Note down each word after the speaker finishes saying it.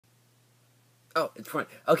Oh, it's fun.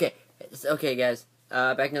 Okay, okay, guys.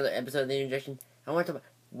 Back another episode of the Injection. I want to talk about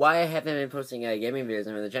why I haven't been posting gaming videos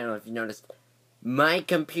on the channel. If you noticed, my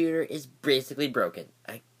computer is basically broken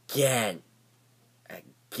again.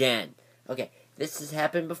 Okay, this has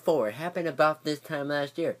happened before. It happened about this time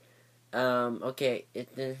last year. Okay,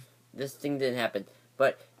 this thing didn't happen,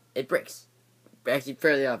 but it breaks. Actually,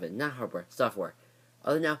 fairly often. Not hardware, software.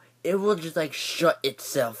 Although now it will just shut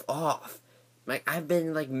itself off. I've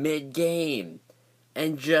been mid-game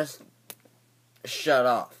and just shut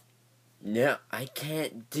off. No, I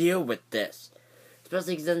can't deal with this.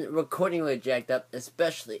 Especially because the recording was jacked up.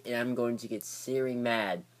 Especially, and I'm going to get searing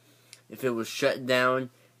mad if it was shut down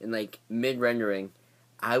in mid-rendering.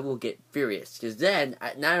 I will get furious because then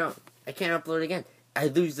I can't upload it again. I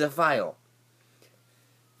lose the file.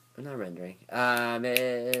 I'm not rendering. I don't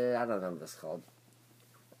know what it's called.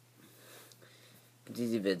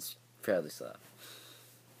 DZVid's fairly slow.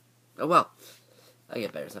 Oh well. I'll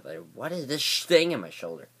get better stuff later. What is this thing on my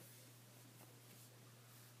shoulder?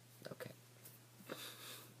 Okay.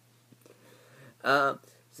 So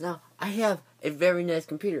now I have a very nice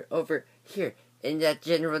computer over here in that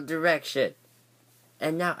general direction.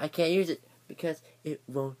 And now I can't use it because it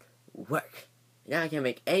won't work. Now I can't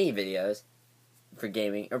make any videos for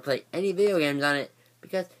gaming or play any video games on it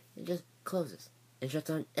because it just closes and shuts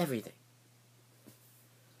down everything.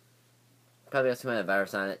 Probably got some kind of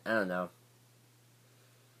virus on it. I don't know.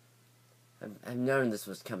 I've known this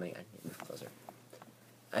was coming. I need to move closer.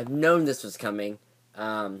 I've known this was coming.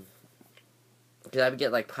 Because I would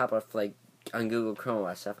get pop-up on Google Chrome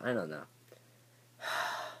or stuff. I don't know.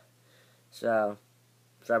 So,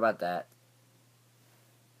 sorry about that.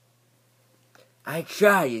 I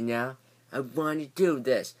try, I want to do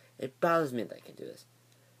this. It bothers me that I can do this.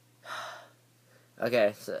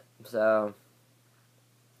 Okay, so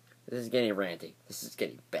this is getting ranty. This is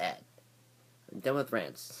getting bad. I'm done with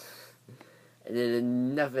rants. I did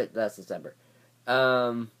enough of it last December.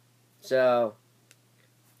 So,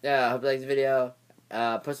 yeah, I hope you liked the video.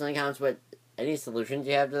 Put some in the comments what any solutions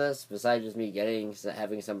you have to this, besides just me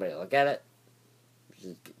having somebody look at it. Which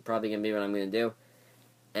is probably going to be what I'm going to do.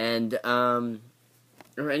 And,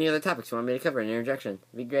 or any other topics you want me to cover in interjection.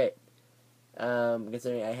 It'd be great.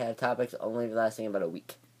 Considering I have topics only lasting about a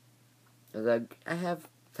week. I have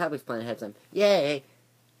topics planned ahead of time. Yay!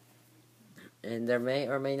 And there may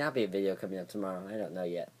or may not be a video coming up tomorrow. I don't know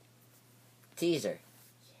yet. Teaser.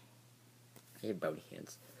 I have bony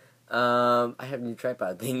hands. I have a new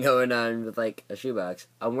tripod thing going on with a shoebox.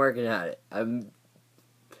 I'm working on it.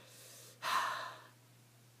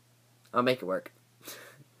 I'll make it work.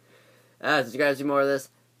 Subscribe to more of this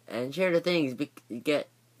and share the things. Get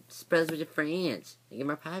spreads with your friends. You get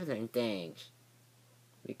more popular and things.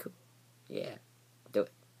 Be cool. Yeah. Do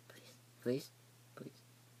it. Please.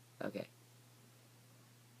 Okay.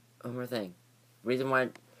 One more thing. Reason why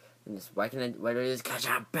do I do this? Because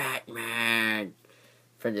I'm Batman.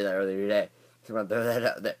 Friend did that earlier today. So I'm gonna throw that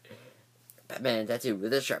out there. Batman tattoo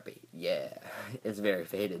with a Sharpie. Yeah. It's very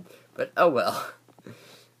faded. But oh well.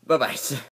 Bye bye.